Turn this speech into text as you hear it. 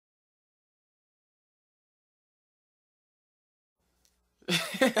I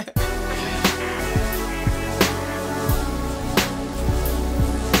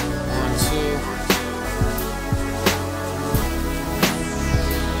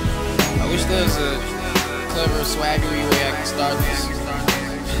wish there was a clever, swaggery way I could start this.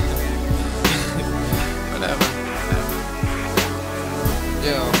 Whatever.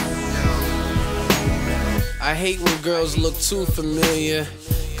 Yo. I hate when girls look too familiar,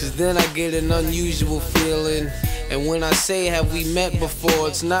 cause then I get an unusual feeling. And when I say have we met before,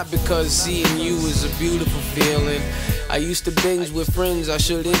 it's not because seeing you is a beautiful feeling. I used to binge with friends I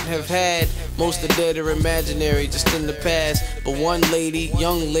shouldn't have had. Most are dead or imaginary, just in the past. But one lady,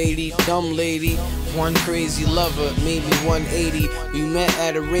 young lady, dumb lady, one crazy lover, maybe 180. We met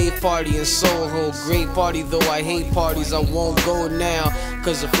at a rave party in Soho. Great party, though I hate parties, I won't go now,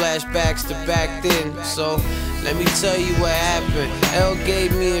 cause of flashbacks to back then. So, let me tell you what happened. Elle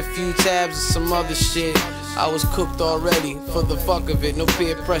gave me a few tabs of some other shit. I was cooked already, for the fuck of it, no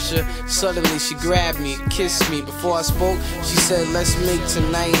peer pressure. Suddenly she grabbed me, kissed me. Before I spoke, she said, let's make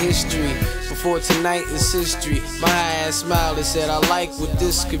tonight history. Before tonight is history. My high-ass smiled and said, I like what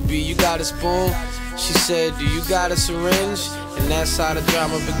this could be. You got a spoon? She said, do you got a syringe? And that's how the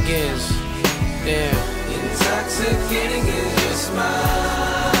drama begins. Damn. Intoxicating is your smile.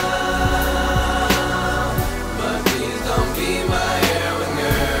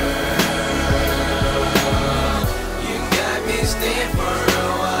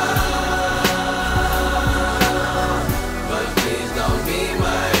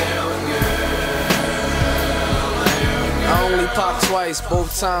 Popped twice,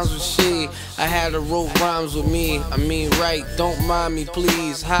 both times with she. I had her wrote rhymes with me. I mean, right, don't mind me,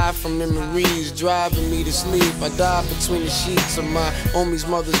 please. High from memories, driving me to sleep. I died between the sheets of my homie's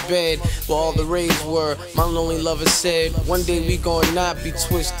mother's bed, where all the rays were. My lonely lover said, one day we gon' not be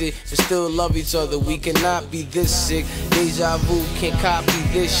twisted and still love each other. We cannot be this sick. Deja vu can't copy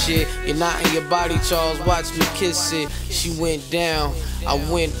this shit. You're not in your body, Charles. Watch me kiss it. She went down, I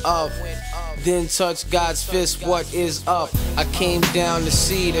went up. Then touched God's fist, what is up? I came down to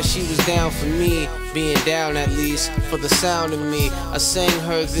see that she was down for me, being down at least, for the sound of me. I sang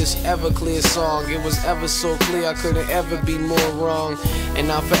her this ever clear song. It was ever so clear I couldn't ever be more wrong.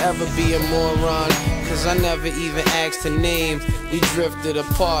 And I'll forever be a moron, cause I never even asked her name. We drifted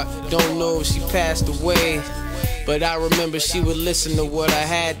apart, don't know if she passed away. But I remember she would listen to what I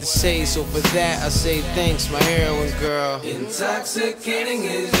had to say. So for that I say thanks, my heroin girl. Intoxicating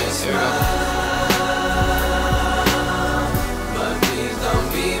is your smile, but please don't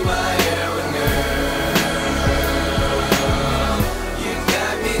be my heroin girl. You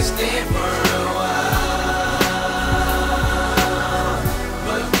got me staying for a while,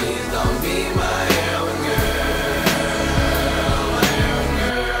 but please don't be my heroin girl.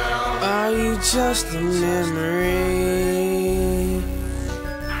 Are you just a memory,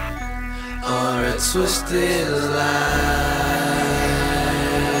 or a twisted lie?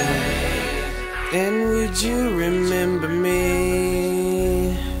 And would you remember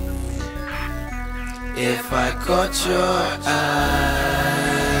me if I caught your eye?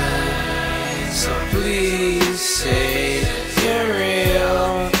 So please say you're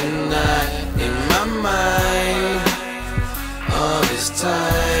real and not in my mind all this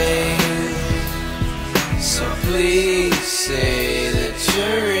time. So please say that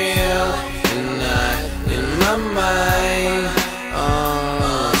you're real and not in my mind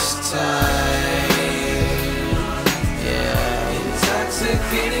all this time. Yeah,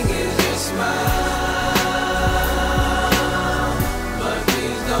 intoxicating is your smile.